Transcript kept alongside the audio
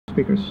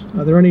speakers.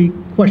 Are there any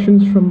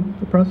questions from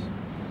the press?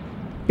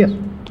 Yes.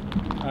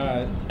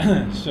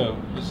 So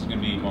this is going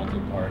to be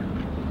multi-part.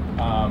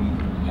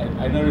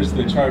 I noticed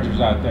the chargers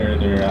out there,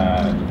 they're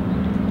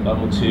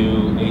level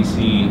 2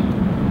 AC,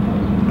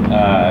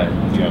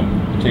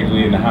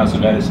 particularly in the House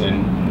of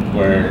Edison,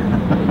 where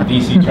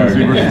DC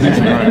charging is.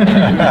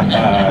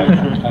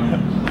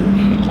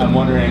 I'm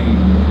wondering,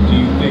 do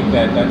you think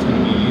that that's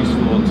going to be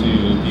useful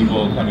to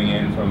people coming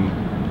in from,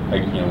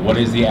 what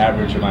is the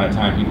average amount of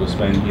time people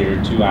spend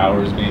here? 2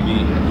 hours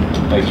maybe?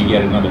 Like you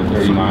get another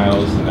 30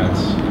 miles, and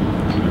that's...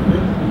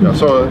 Yeah,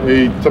 so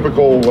a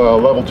typical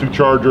level 2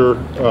 charger,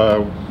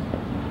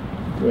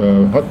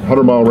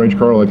 100-mile range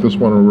car like this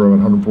one, or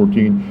around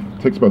 114,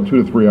 takes about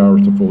 2 to 3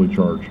 hours to fully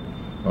charge,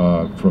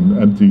 from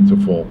empty to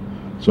full.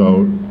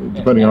 So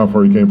depending on how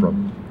far you came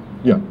from.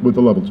 Yeah, with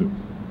the level 2.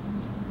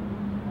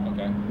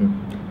 Okay. Yeah.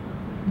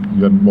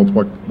 You got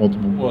multiple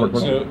well,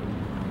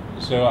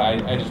 so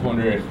I just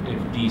wonder if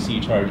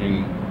DC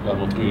charging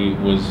level 3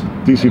 was...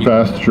 DC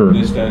fast, sure.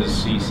 This does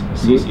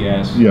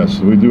CCS. Yes,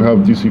 we do have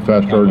DC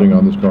fast charging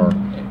on this car.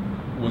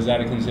 Was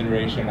that a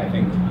consideration? I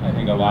think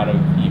a lot of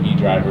EV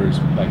drivers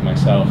like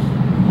myself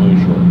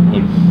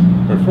would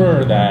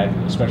prefer that,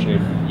 especially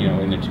if,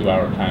 in the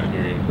 2-hour time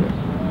period.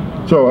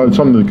 So it's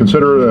something to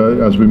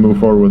consider as we move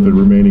forward with the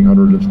remaining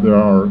 100. They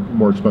are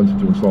more expensive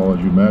to install, as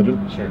you imagine.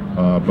 Sure.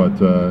 But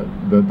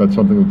that's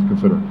something to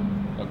consider.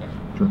 Okay.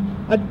 Sure.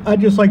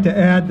 I'd just like to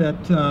add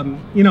that,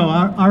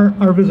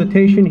 our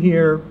visitation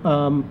here,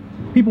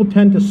 people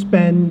tend to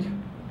spend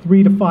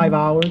 3 to 5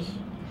 hours.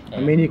 Okay. I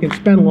mean, you can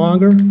spend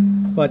longer,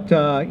 but,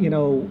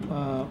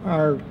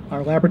 our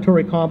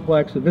laboratory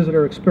complex, the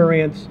visitor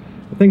experience,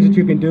 the things that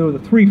you can do, the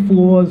 3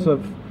 floors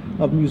of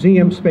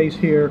museum space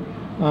here,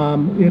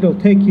 it'll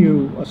take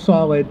you a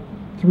solid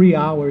 3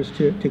 hours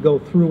to go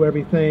through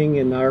everything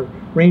and our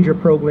ranger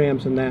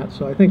programs and that.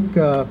 So I think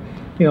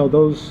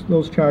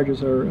those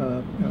charges are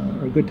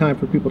a good time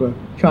for people to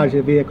charge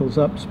their vehicles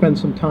up, spend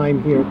some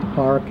time here at the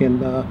park,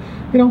 and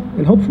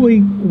and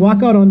hopefully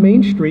walk out on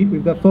Main Street.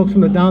 We've got folks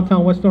from the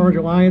Downtown West Orange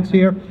Alliance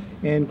here,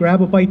 and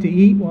grab a bite to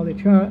eat while their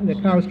car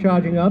is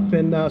charging up,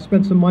 and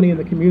spend some money in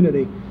the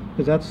community,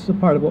 because that's a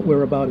part of what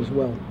we're about as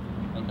well.